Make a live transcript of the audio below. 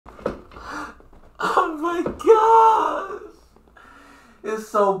my gosh. It's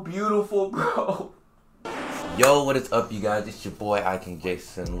so beautiful, bro. Yo, what is up, you guys? It's your boy,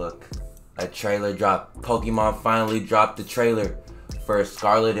 Jason. Look, a trailer dropped. Pokemon finally dropped the trailer for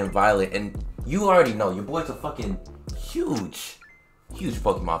Scarlet and Violet. And you already know, your boy's a fucking huge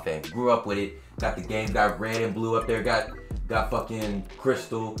Pokemon fan. Grew up with it. Got the game, got red and blue up there. Got fucking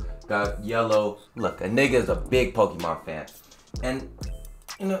crystal, got yellow. Look, a nigga is a big Pokemon fan. And,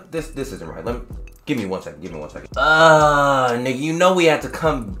 you know, this isn't right. Give me one second. Nigga, you know we had to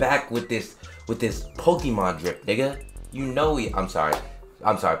come back with this Pokemon drip, nigga. You know I'm sorry,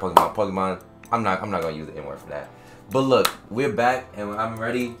 Pokemon. I'm not gonna use the N-word for that. But look, we're back and I'm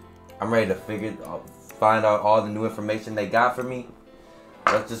ready to find out all the new information they got for me.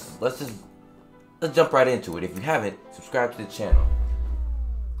 Let's jump right into it. If you haven't, subscribe to the channel.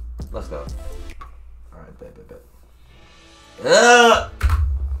 Let's go. Alright, bet.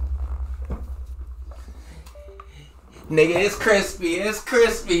 Nigga, it's crispy,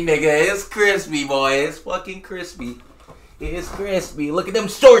 nigga. It's crispy, boy. It's fucking crispy. It's crispy. Look at them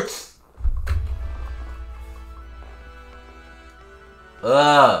shorts.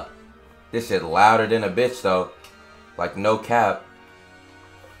 This shit louder than a bitch, though. Like, no cap.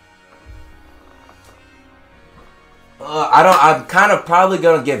 I'm kind of probably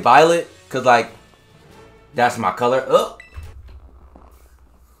gonna get Violet, cause like, that's my color.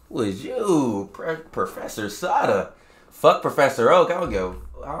 Who is you? Professor Sada. Fuck Professor Oak. I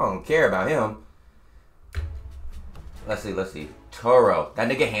don't care about him. Let's see. Toro. That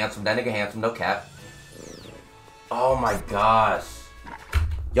nigga handsome, no cap. Oh my gosh.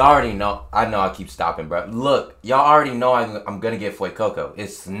 Y'all already know. I know I keep stopping, bro. Look, y'all already know I'm gonna get Fuecoco.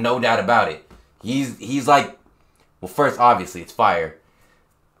 It's no doubt about it. He's like, well, first, obviously, it's fire.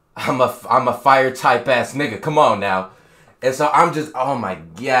 I'm a fire type ass nigga. Come on now. And so I'm just, oh my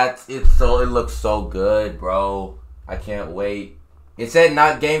god, it looks so good, bro. I can't wait. It said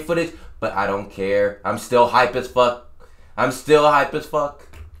not game footage, but I don't care. I'm still hype as fuck.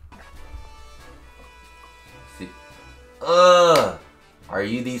 See. Are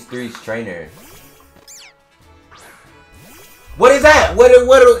you these three's trainer? What is that?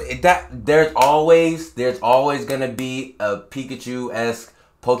 There's always gonna be a Pikachu-esque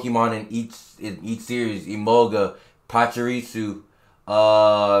Pokemon in each series. Emolga, Pachirisu,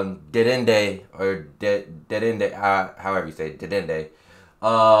 Dedenne, or Dedenne, however you say it, Dedenne.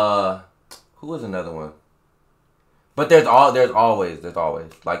 Who was another one? But there's always.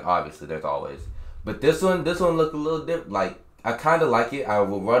 Like, obviously, there's always. But this one looked a little different. Like, I kind of like it. I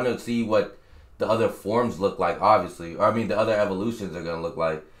will run to see what the other forms look like, obviously. Or, I mean, the other evolutions are gonna look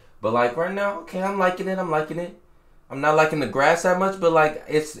like. But, like, right now, okay, I'm liking it. I'm not liking the grass that much, but, like,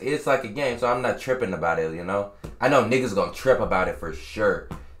 it's like a game, so I'm not tripping about it, you know? I know niggas gonna trip about it for sure.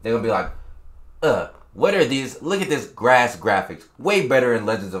 They're gonna be like, what are these? Look at this grass graphics. Way better in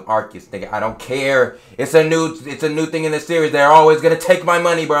Legends of Arceus, nigga. I don't care. It's a new thing in the series. They're always gonna take my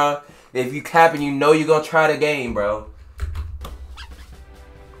money, bro. If you capping, you know you're gonna try the game, bro.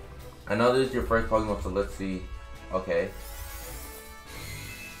 I know this is your first Pokemon, so let's see. Okay.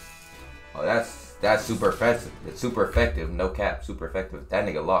 Oh, that's super effective. It's super effective. No cap. Super effective. That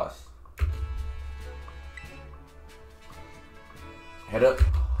nigga lost. Head up.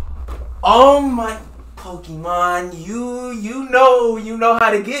 Oh my Pokemon. You know how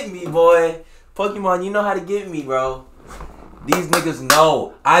to get me, boy. Pokemon, you know how to get me, bro. These niggas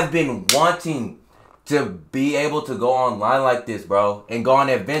know. I've been wanting to be able to go online like this, bro, and go on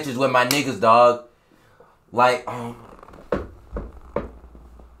adventures with my niggas, dog. Like, oh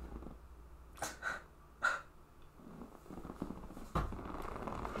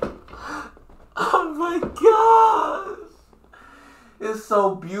my gosh, it's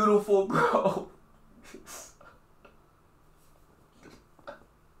so beautiful, bro.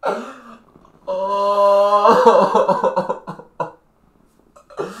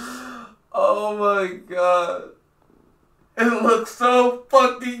 Oh my god. It looks so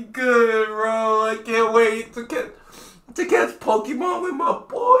fucking good, bro. I can't wait to catch Pokemon with my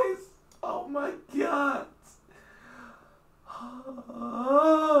boys. Oh my god.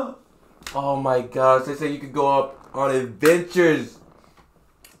 Oh my gosh. They say you could go up on adventures.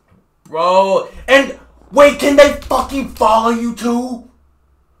 Bro. And wait, can they fucking follow you too?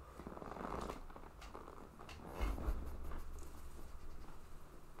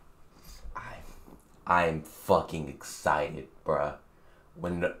 I'm fucking excited, bruh.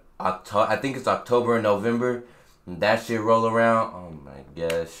 When I think it's October and November, and that shit roll around, oh my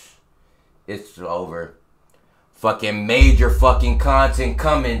gosh. It's over. Fucking major fucking content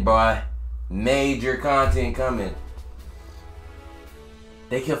coming, bruh. Major content coming.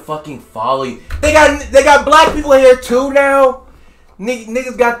 They can fucking follow you. They got black people here too now.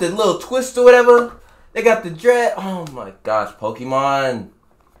 Niggas got the little twist or whatever. They got the dread. Oh my gosh, Pokemon.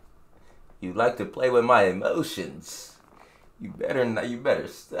 You like to play with my emotions. You better not. You better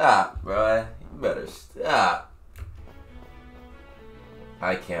stop, bro. You better stop.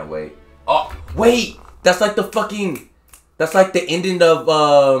 I can't wait. Oh, wait. That's like the fucking. That's like the ending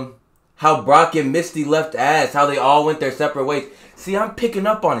of how Brock and Misty left Ash. How they all went their separate ways. See, I'm picking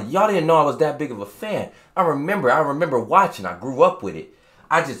up on it. Y'all didn't know I was that big of a fan. I remember watching. I grew up with it.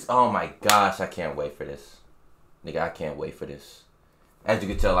 Oh my gosh, I can't wait for this. Nigga, I can't wait for this. As you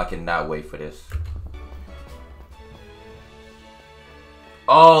can tell, I cannot wait for this.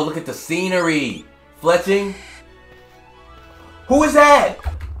 Oh, look at the scenery. Fletching. Who is that?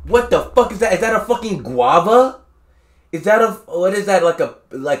 What the fuck is that? Is that a fucking guava? Is that what is that,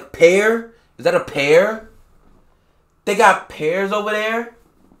 like pear? Is that a pear? They got pears over there?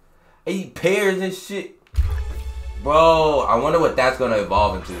 They eat pears and shit. Bro, I wonder what that's gonna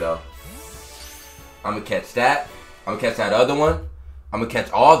evolve into though. I'm gonna catch that. I'm gonna catch that other one. I'm gonna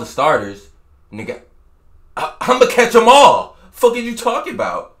catch all the starters. Nigga, I'm gonna catch them all. Fuck are you talking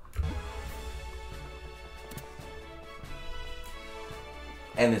about?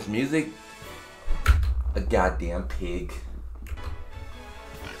 And this music, a goddamn pig.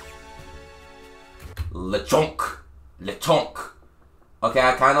 Lechonk. Lechonk. Okay,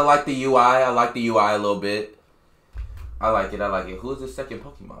 I kind of like the UI. I like the UI a little bit. I like it. I like it. Who is the second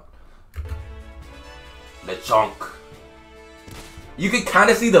Pokemon? Lechonk. You can kind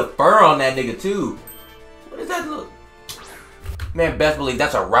of see the fur on that nigga too. What does that look? Man, best believe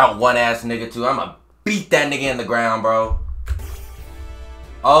that's a Route 1 ass nigga too. I'ma beat that nigga in the ground, bro.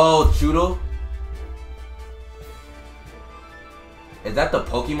 Oh, Choodle. Is that the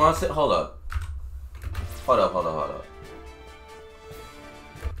Pokemon set? Hold up. Hold up.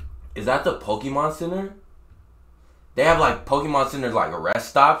 Is that the Pokemon Center? They have like Pokemon Centers like rest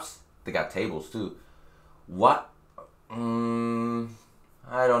stops. They got tables too. What? I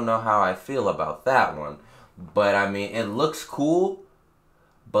don't know how I feel about that one. But I mean, it looks cool.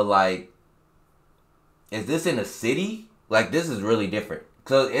 But like, is this in a city? Like, this is really different.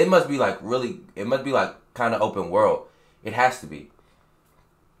 So it must be like kind of open world. It has to be.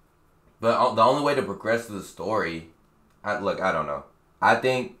 But the only way to progress to the story, I don't know. I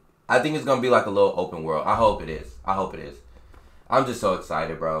think it's gonna be like a little open world. I hope it is. I'm just so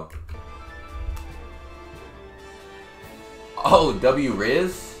excited, bro. Oh, W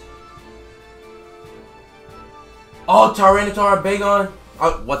Riz. Oh, Tyranitar Bagon.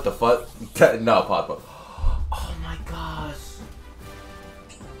 Oh, what the fuck? No, pause. Oh my gosh.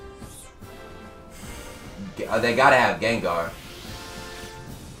 They gotta have Gengar.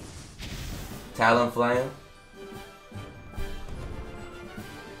 Talonflame.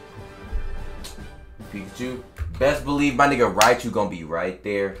 Pikachu. Best believe my nigga Raichu gonna be right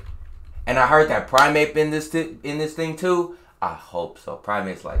there. And I heard that Primeape in this thing too. I hope so.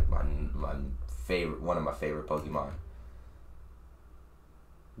 Primeape's like my favorite, one of my favorite Pokemon.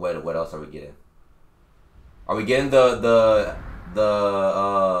 What else are we getting? Are we getting the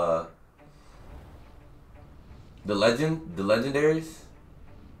legendaries?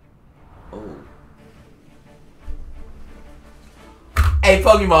 Oh. Hey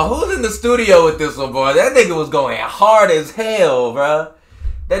Pokemon, who's in the studio with this one, boy? That nigga was going hard as hell, bruh.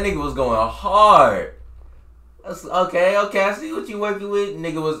 That nigga was going hard. That's, okay, I see what you working with.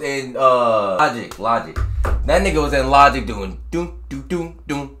 Nigga was in Logic. That nigga was in Logic doing doom doom doom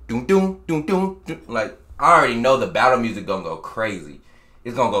doom doom doom doom doom. Like, I already know the battle music gonna go crazy.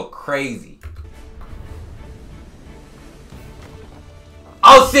 It's gonna go crazy.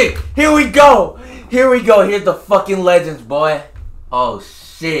 Oh shit! Here we go! Here's the fucking legends, boy. Oh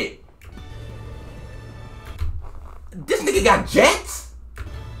shit! This nigga got jets?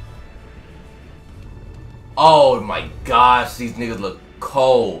 Oh my gosh, these niggas look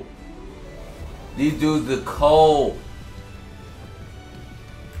cold. These dudes look cold.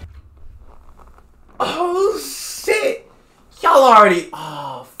 Oh shit! Y'all already.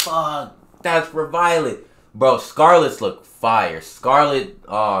 Oh fuck. That's for Violet. Bro, Scarlet's look fire. Scarlet.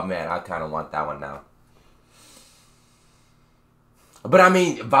 Oh man, I kind of want that one now. But I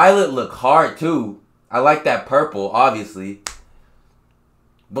mean, Violet look hard too. I like that purple, obviously.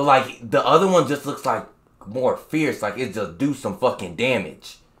 But like, the other one just looks like more fierce. Like, it just do some fucking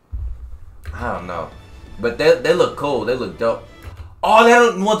damage. I don't know. But they look cool. They look dope. Oh,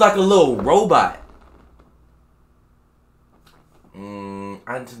 that one's like a little robot.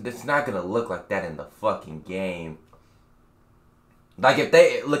 It's not gonna look like that in the fucking game. Like, if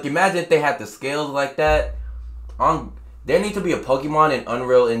they... Look, imagine if they had the scales like that. There needs to be a Pokemon in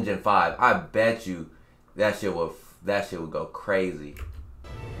Unreal Engine 5. I bet you that shit would go crazy.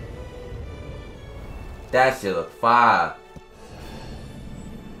 That shit look fire.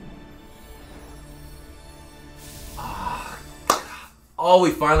 Oh,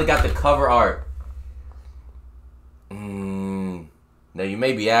 we finally got the cover art. Now you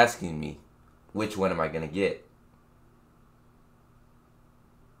may be asking me, which one am I gonna get?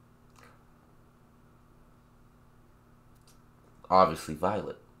 Obviously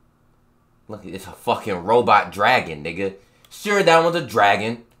Violet. Look, it's a fucking robot dragon, nigga. Sure, that one's a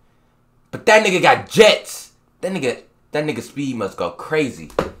dragon, but that nigga got jets. That nigga speed must go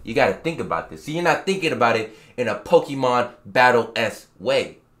crazy. You gotta think about this. See, you're not thinking about it in a Pokemon Battle-esque way.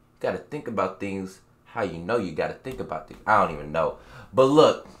 You gotta think about things how you know you gotta think about things. I don't even know. But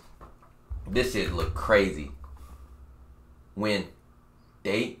look, this shit look crazy. When?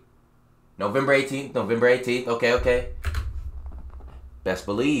 Date? November 18th. November 18th. Okay. Best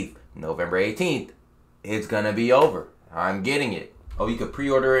believe, November 18th, it's gonna be over. I'm getting it. Oh, you could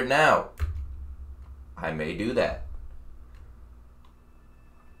pre-order it now. I may do that.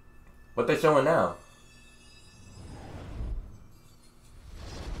 What they showing now?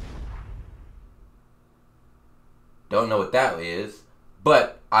 Don't know what that is,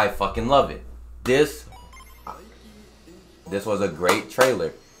 but I fucking love it. This was a great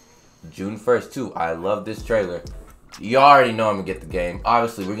trailer. June 1st too. I love this trailer. You already know I'm gonna get the game.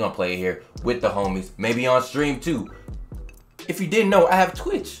 Obviously, we're gonna play it here with the homies. Maybe on stream too. If you didn't know, I have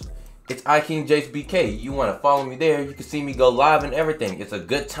Twitch. It's IKingJaceBK. You wanna follow me there, you can see me go live and everything. It's a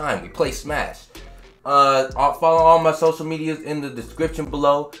good time. We play Smash. I'll follow all my social medias in the description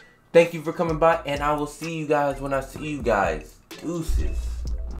below. Thank you for coming by, and I will see you guys when I see you guys. Deuces.